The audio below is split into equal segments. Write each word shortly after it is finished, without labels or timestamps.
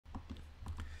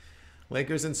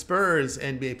Lakers and Spurs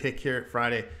NBA pick here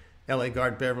Friday. LA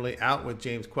guard Beverly out with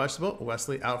James questionable.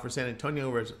 Wesley out for San Antonio.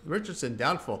 Richardson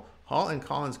doubtful. Hall and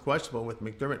Collins questionable with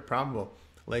McDermott probable.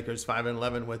 Lakers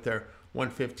 5-11 with their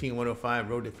 115-105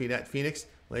 road defeat at Phoenix.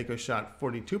 Lakers shot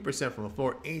 42% from the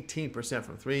floor, 18%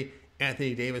 from three.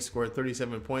 Anthony Davis scored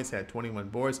 37 points, had 21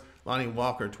 boards. Lonnie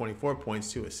Walker 24 points,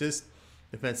 2 assists.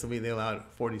 Defensively, they allowed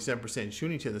 47%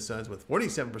 shooting to the Suns with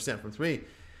 47% from three.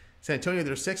 San Antonio,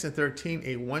 they're 6-13,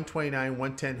 a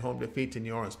 129-110 home defeat to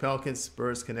New Orleans Pelicans.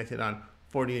 Spurs connected on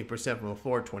 48% from the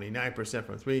floor, 29%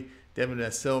 from three. Devin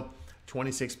Vassell,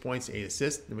 26 points, 8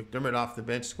 assists. McDermott off the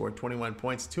bench scored 21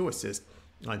 points, 2 assists.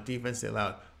 On defense, they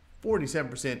allowed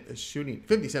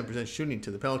 57% shooting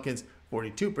to the Pelicans,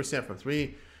 42% from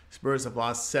three. Spurs have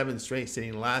lost 7 straight,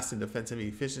 sitting last in defensive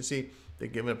efficiency.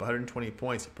 They've given up 120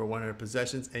 points per 100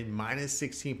 possessions, a minus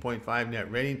 16.5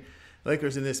 net rating.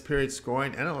 Lakers in this period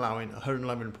scoring and allowing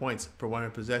 111 points per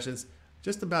 100 possessions,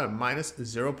 just about a minus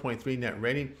 0.3 net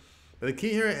rating. But the key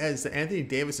here is that Anthony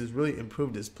Davis has really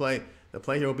improved his play. The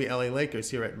play here will be LA Lakers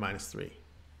here at -3.